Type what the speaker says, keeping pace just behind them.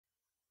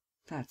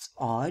That's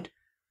odd.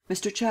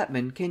 Mr.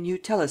 Chapman, can you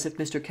tell us if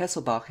Mr.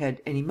 Kesselbach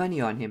had any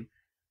money on him?"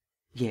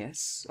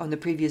 "Yes. On the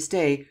previous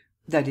day,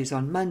 that is,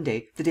 on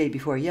Monday, the day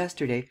before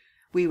yesterday,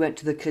 we went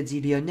to the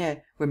Crédit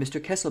Lyonnais, where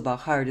Mr.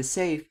 Kesselbach hired a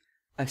safe."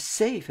 "A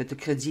safe at the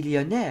Crédit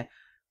Lyonnais?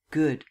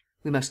 Good.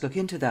 We must look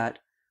into that."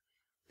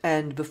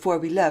 "And, before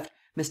we left,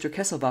 Mr.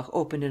 Kesselbach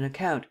opened an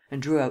account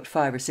and drew out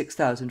 5,000 or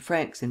 6,000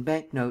 francs in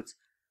bank notes."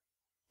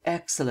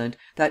 "Excellent.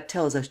 That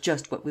tells us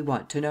just what we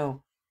want to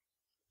know."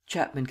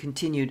 Chapman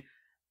continued: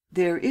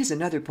 "There is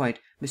another point,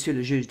 Monsieur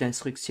le Juge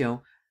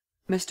d'Instruction.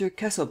 Mr.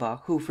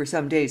 Kesselbach, who for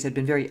some days had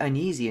been very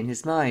uneasy in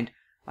his mind,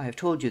 I have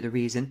told you the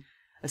reason,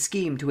 a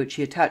scheme to which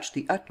he attached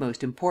the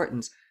utmost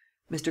importance,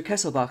 Mr.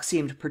 Kesselbach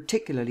seemed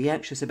particularly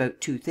anxious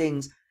about two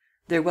things.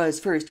 There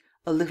was, first,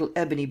 a little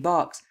ebony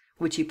box,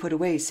 which he put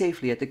away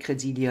safely at the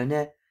Crédit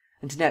Lyonnais,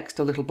 and next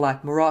a little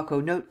black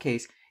morocco note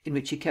case, in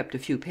which he kept a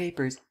few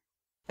papers."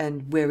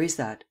 "And where is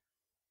that?"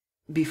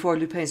 "Before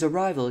Lupin's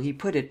arrival, he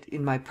put it,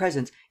 in my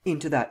presence,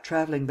 into that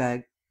travelling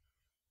bag."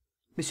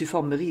 M.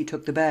 Formerie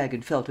took the bag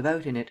and felt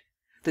about in it.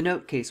 The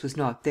note case was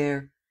not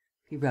there.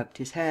 He rubbed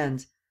his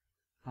hands: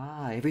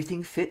 "Ah,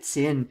 everything fits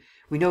in.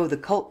 We know the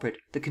culprit,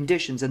 the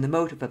conditions and the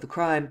motive of the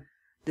crime.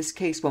 This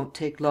case won't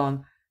take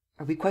long.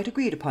 Are we quite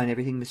agreed upon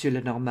everything, M.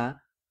 Lenormand?"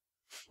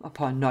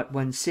 "Upon not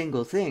one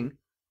single thing."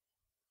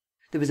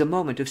 There was a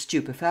moment of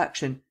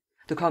stupefaction.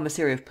 The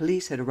commissary of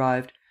police had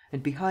arrived;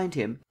 and, behind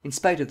him, in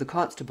spite of the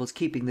constables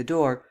keeping the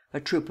door, a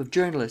troop of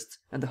journalists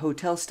and the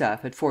hotel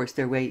staff had forced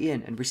their way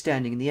in and were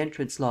standing in the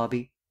entrance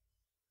lobby.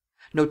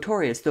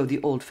 Notorious though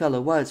the old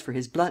fellow was for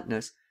his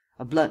bluntness,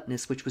 a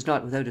bluntness which was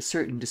not without a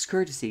certain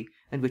discourtesy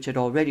and which had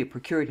already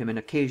procured him an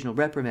occasional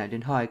reprimand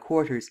in high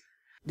quarters,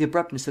 the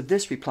abruptness of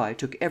this reply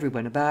took every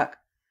one aback;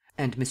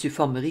 and M.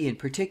 Formerie in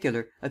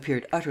particular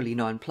appeared utterly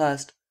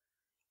nonplussed.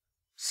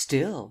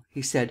 "Still,"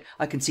 he said,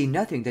 "I can see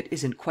nothing that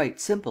isn't quite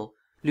simple.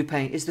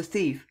 Lupin is the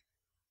thief."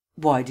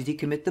 "Why did he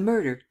commit the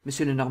murder?"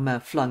 M.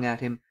 Lenormand flung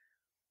at him.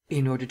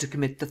 "In order to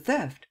commit the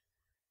theft."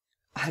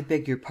 "I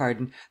beg your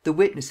pardon. The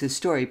witness's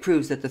story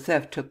proves that the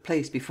theft took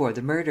place before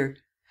the murder.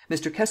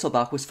 Mr.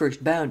 Kesselbach was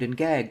first bound and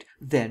gagged,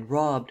 then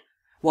robbed.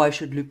 Why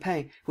should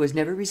Lupin, who has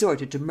never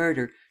resorted to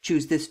murder,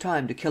 choose this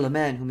time to kill a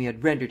man whom he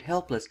had rendered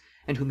helpless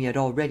and whom he had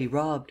already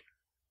robbed?"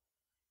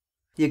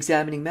 The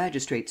examining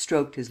magistrate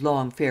stroked his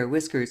long, fair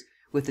whiskers,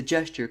 with the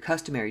gesture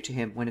customary to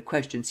him when a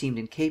question seemed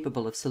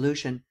incapable of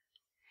solution.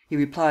 He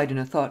replied in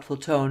a thoughtful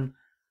tone: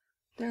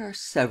 "There are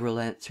several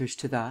answers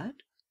to that."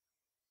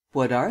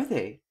 "What are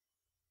they?"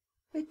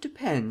 "It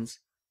depends.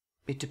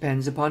 It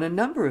depends upon a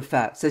number of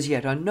facts as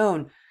yet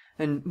unknown.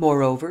 And,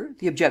 moreover,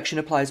 the objection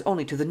applies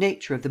only to the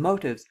nature of the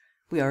motives.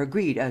 We are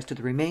agreed as to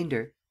the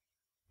remainder."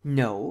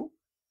 "No."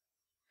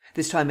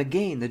 This time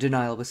again the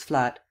denial was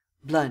flat,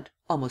 blunt,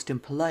 almost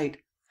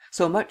impolite;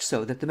 so much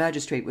so that the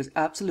magistrate was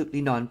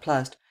absolutely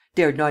nonplussed,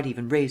 dared not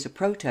even raise a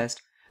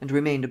protest, and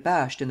remained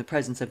abashed in the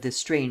presence of this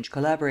strange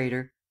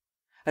collaborator.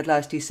 At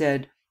last he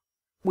said: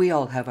 "We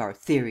all have our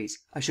theories.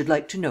 I should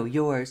like to know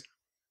yours."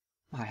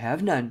 "I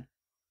have none."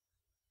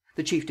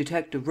 The chief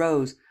detective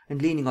rose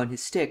and, leaning on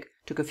his stick,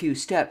 took a few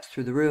steps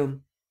through the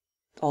room.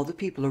 All the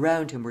people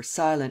around him were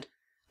silent;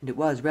 and it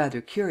was rather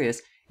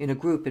curious, in a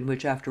group in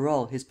which, after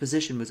all, his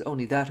position was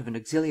only that of an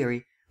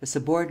auxiliary, a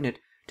subordinate,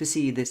 to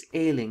see this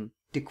ailing,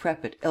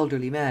 decrepit,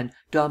 elderly man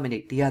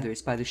dominate the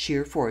others by the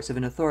sheer force of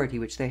an authority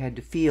which they had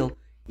to feel,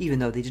 even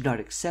though they did not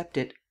accept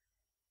it.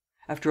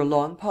 After a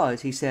long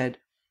pause, he said: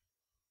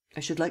 "I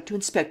should like to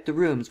inspect the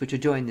rooms which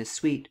adjoin this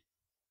suite."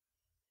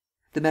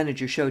 The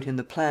manager showed him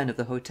the plan of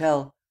the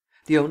hotel.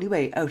 The only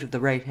way out of the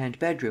right-hand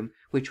bedroom,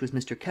 which was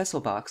Mr.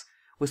 Kesselbach's,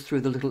 was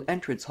through the little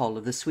entrance hall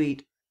of the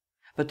suite.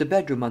 But the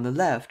bedroom on the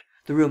left,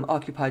 the room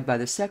occupied by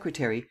the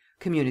secretary,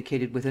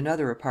 communicated with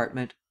another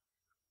apartment.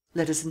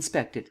 "Let us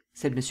inspect it,"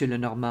 said M.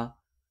 Lenormand.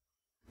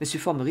 M.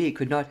 Formerie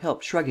could not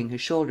help shrugging his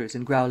shoulders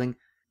and growling: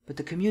 "But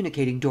the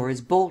communicating door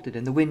is bolted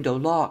and the window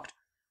locked."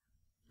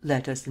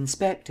 "Let us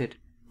inspect it,"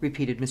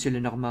 repeated M.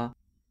 Lenormand.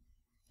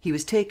 He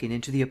was taken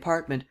into the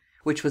apartment,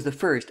 which was the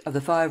first of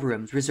the 5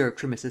 rooms reserved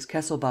for Mrs.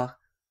 Kesselbach.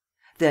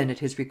 Then, at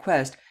his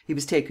request, he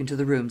was taken to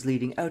the rooms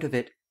leading out of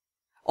it.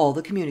 All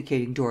the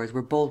communicating doors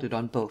were bolted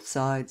on both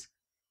sides.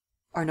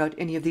 "Are not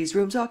any of these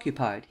rooms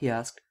occupied?" he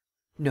asked.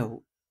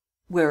 "No."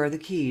 "Where are the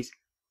keys?"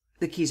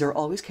 "The keys are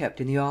always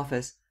kept in the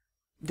office."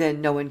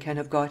 "Then no one can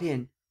have got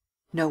in?"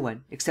 "No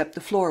one, except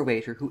the floor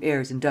waiter, who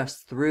airs and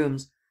dusts the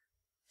rooms."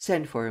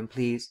 "Send for him,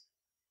 please."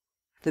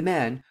 The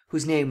man,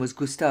 whose name was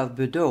Gustave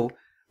Beudot,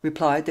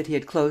 replied that he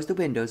had closed the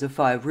windows of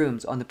 5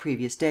 rooms on the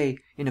previous day,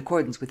 in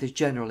accordance with his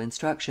general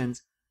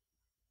instructions.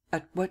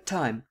 "At what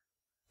time?"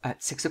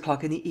 "At 6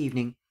 o'clock in the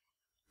evening."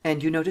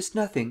 "And you noticed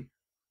nothing?"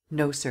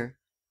 "No, sir."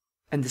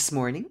 "And this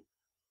morning?"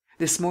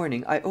 "This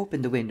morning, I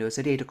opened the windows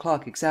at 8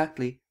 o'clock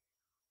exactly."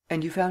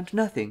 "And you found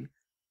nothing?"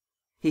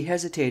 He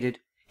hesitated.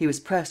 He was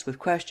pressed with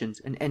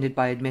questions and ended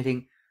by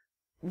admitting: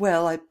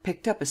 "Well, I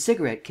picked up a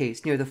cigarette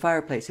case near the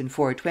fireplace in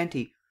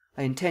 420.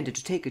 I intended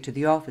to take it to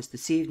the office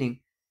this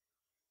evening."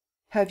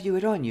 "Have you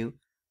it on you?"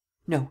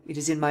 "No, it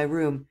is in my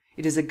room.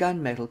 It is a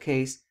gun metal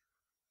case."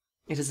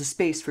 It has a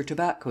space for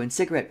tobacco and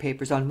cigarette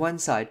papers on one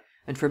side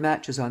and for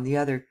matches on the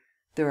other.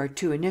 There are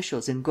two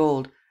initials in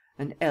gold,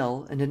 an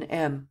L and an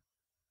M."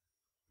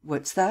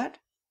 "What's that?"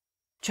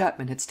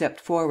 Chapman had stepped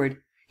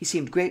forward. He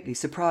seemed greatly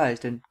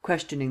surprised and,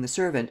 questioning the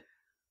servant: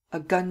 "A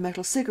gun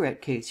metal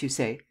cigarette case, you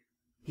say?"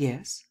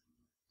 "Yes."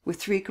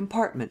 "With 3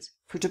 compartments,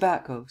 for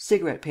tobacco,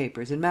 cigarette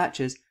papers and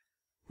matches?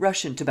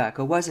 Russian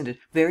tobacco, wasn't it?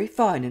 Very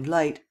fine and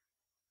light."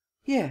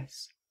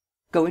 "Yes."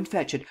 "Go and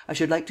fetch it. I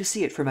should like to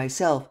see it for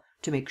myself,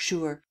 to make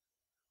sure."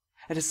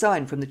 At a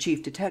sign from the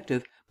chief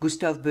detective,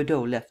 Gustave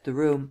Beudot left the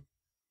room.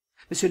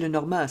 M.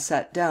 Lenormand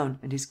sat down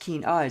and his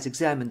keen eyes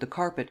examined the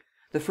carpet,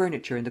 the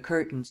furniture and the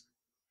curtains.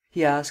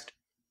 He asked: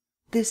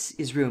 "This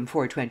is room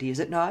 420, is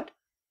it not?"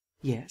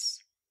 "Yes."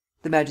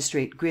 The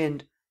magistrate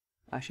grinned: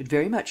 "I should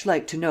very much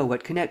like to know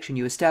what connection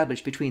you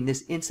establish between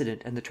this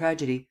incident and the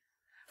tragedy.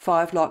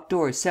 5 locked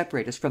doors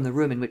separate us from the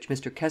room in which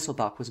Mr.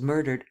 Kesselbach was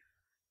murdered."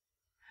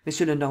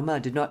 M.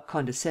 Lenormand did not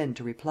condescend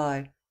to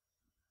reply.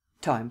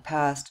 Time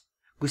passed.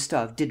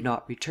 Gustave did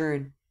not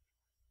return.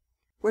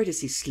 "Where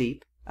does he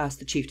sleep?" asked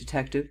the chief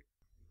detective.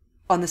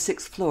 "On the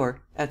 6th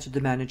floor," answered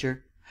the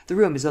manager. "The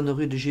room is on the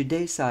Rue de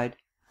Judée side.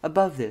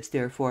 Above this,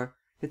 therefore.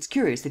 It's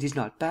curious that he's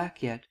not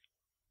back yet.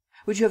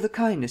 Would you have the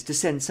kindness to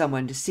send some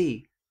one to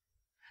see?"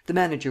 The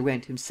manager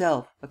went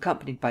himself,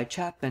 accompanied by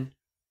Chapman.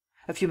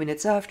 A few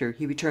minutes after,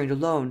 he returned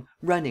alone,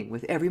 running,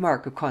 with every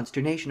mark of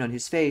consternation on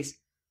his face.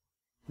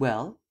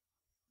 "Well?"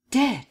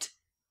 "Dead!"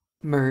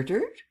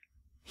 "Murdered?"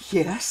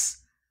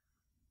 "Yes."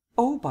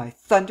 "Oh, by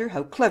thunder,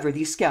 how clever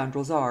these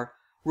scoundrels are!"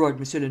 roared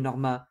M.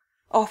 Lenormand.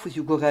 "Off with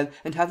you, Gourel,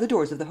 and have the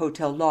doors of the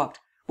hotel locked.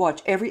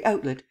 Watch every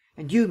outlet.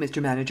 And you,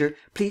 Mr. Manager,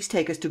 please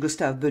take us to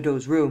Gustave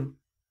Beudot's room."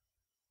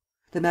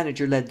 The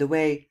manager led the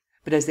way.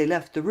 But, as they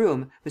left the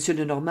room, M.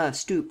 Lenormand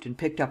stooped and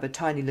picked up a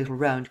tiny little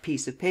round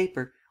piece of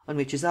paper, on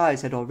which his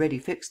eyes had already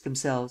fixed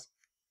themselves.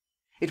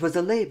 It was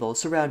a label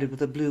surrounded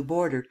with a blue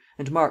border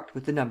and marked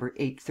with the number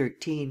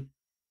 813.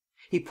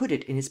 He put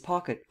it in his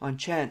pocket, on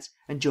chance,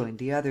 and joined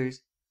the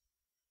others.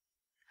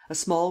 "A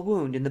small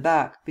wound in the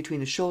back, between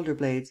the shoulder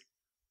blades."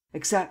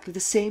 "Exactly the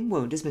same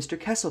wound as Mr.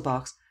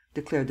 Kesselbach's,"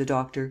 declared the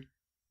doctor.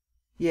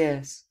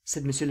 "Yes,"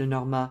 said M.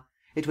 Lenormand.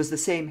 "It was the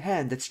same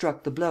hand that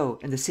struck the blow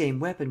and the same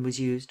weapon was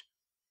used."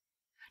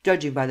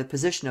 Judging by the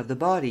position of the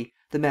body,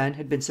 the man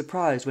had been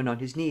surprised when on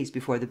his knees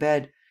before the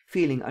bed,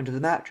 feeling under the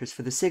mattress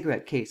for the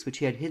cigarette case which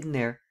he had hidden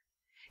there.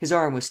 His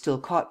arm was still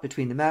caught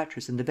between the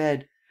mattress and the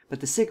bed, but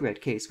the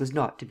cigarette case was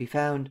not to be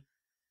found.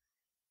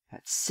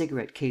 "That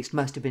cigarette case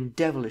must have been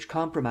devilish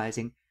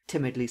compromising,"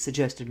 timidly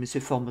suggested M.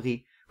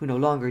 Formerie, who no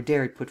longer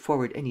dared put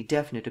forward any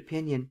definite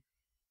opinion.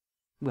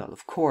 "Well,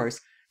 of course,"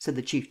 said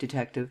the chief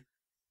detective.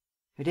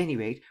 "At any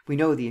rate, we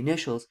know the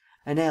initials,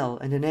 an L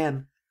and an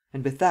M;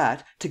 and with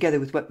that, together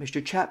with what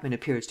Mr. Chapman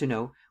appears to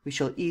know, we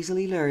shall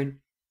easily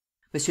learn."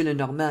 M.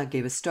 Lenormand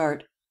gave a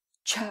start: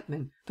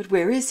 "Chapman! But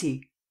where is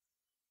he?"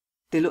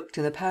 They looked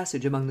in the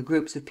passage among the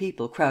groups of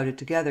people crowded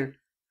together.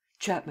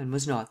 Chapman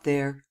was not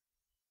there.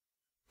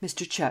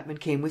 "Mr. Chapman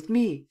came with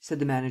me," said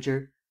the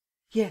manager.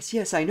 "Yes,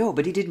 yes, I know,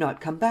 but he did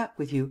not come back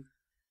with you."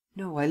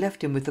 "No, I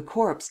left him with the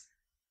corpse."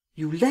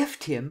 "You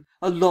left him?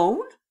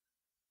 Alone?"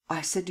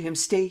 "I said to him,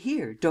 'Stay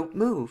here. Don't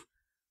move.'"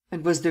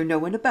 "And was there no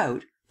one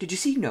about? Did you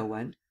see no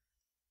one?"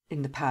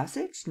 "In the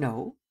passage?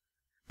 No."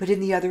 "But in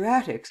the other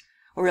attics?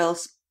 Or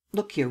else,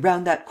 look here,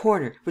 round that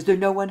corner, was there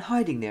no one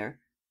hiding there?"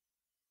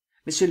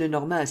 M.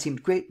 Lenormand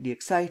seemed greatly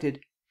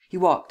excited. He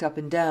walked up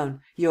and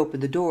down, he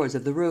opened the doors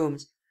of the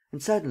rooms;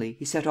 and, suddenly,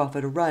 he set off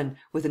at a run,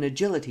 with an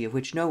agility of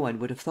which no one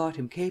would have thought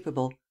him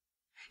capable.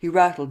 He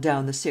rattled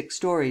down the 6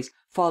 storeys,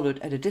 followed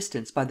at a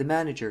distance by the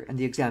manager and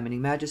the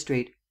examining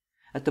magistrate.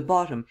 At the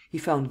bottom, he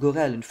found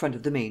Gourel in front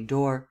of the main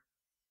door.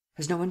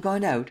 "Has no one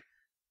gone out?"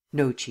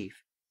 "No,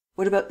 chief."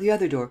 "What about the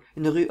other door,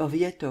 in the Rue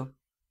Orvieto?"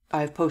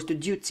 "I have posted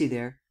Dieuzy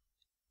there."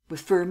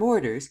 "With firm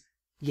orders?"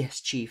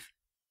 "Yes, chief."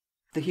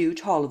 The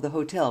huge hall of the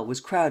hotel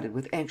was crowded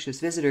with anxious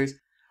visitors,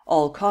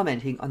 all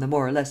commenting on the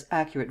more or less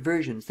accurate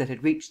versions that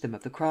had reached them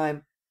of the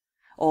crime.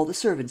 All the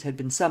servants had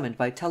been summoned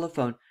by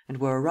telephone and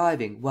were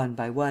arriving, one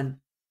by one.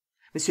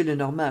 M.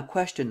 Lenormand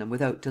questioned them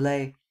without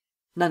delay.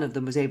 None of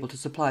them was able to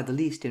supply the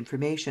least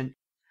information.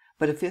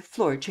 But a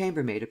 5th-floor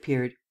chambermaid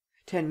appeared.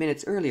 10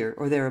 minutes earlier,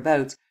 or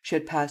thereabouts, she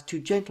had passed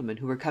 2 gentlemen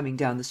who were coming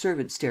down the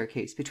servants'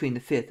 staircase between the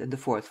 5th and the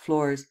 4th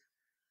floors.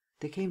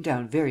 They came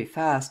down very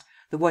fast.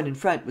 The one in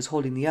front was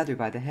holding the other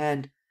by the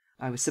hand.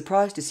 I was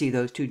surprised to see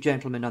those 2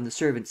 gentlemen on the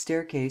servants'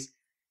 staircase.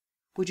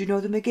 "Would you know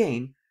them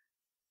again?"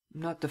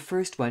 "Not the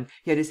first one.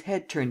 He had his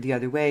head turned the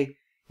other way.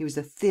 He was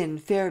a thin,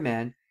 fair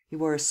man. He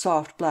wore a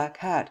soft black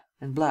hat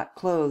and black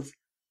clothes."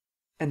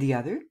 "And the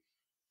other?"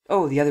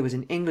 "Oh, the other was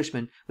an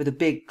Englishman, with a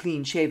big,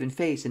 clean-shaven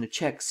face and a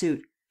check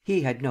suit.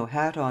 He had no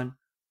hat on."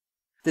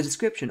 The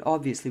description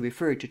obviously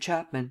referred to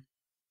Chapman.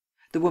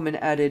 The woman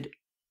added: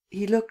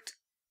 He looked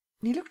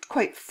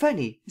quite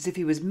funny, as if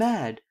he was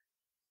mad."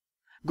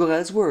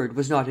 Gourel's word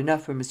was not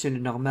enough for M.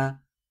 Lenormand.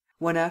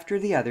 One after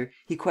the other,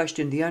 he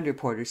questioned the under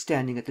porters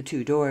standing at the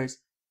 2 doors.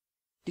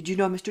 "Did you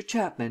know Mr.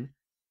 Chapman?"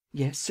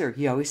 "Yes, sir,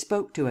 he always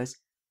spoke to us."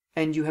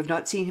 "And you have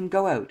not seen him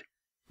go out?"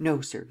 No,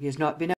 sir, he has not been